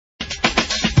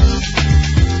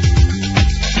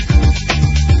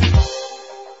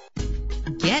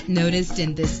Get noticed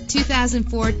in this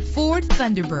 2004 Ford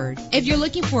Thunderbird. If you're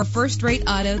looking for a first-rate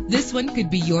auto, this one could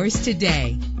be yours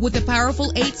today. With a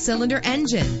powerful 8-cylinder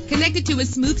engine connected to a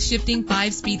smooth shifting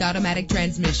 5-speed automatic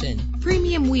transmission,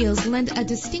 premium wheels lend a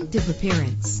distinctive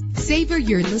appearance. Savor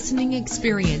your listening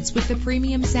experience with the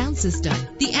premium sound system.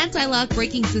 The anti-lock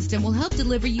braking system will help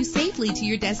deliver you safely to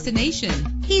your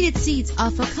destination. Heated seats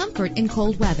offer comfort in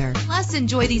cold weather. Plus,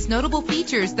 enjoy these notable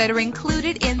features that are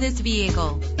included in this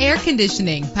vehicle: air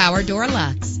conditioning, power door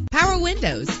locks, power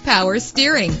windows, power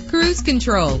steering, cruise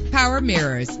control, power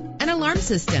mirrors, an alarm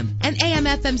system, an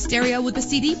AM/FM stereo with a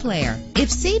CD player.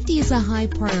 If safety is a high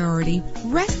priority,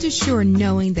 rest assured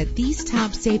knowing that these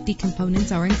top safety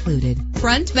components are included: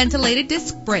 front ventilated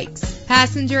disc brakes,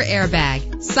 passenger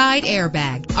airbag, side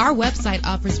airbag. Our website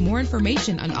offers more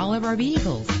information on all of our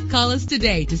vehicles. Call us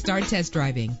today to start test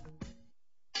driving.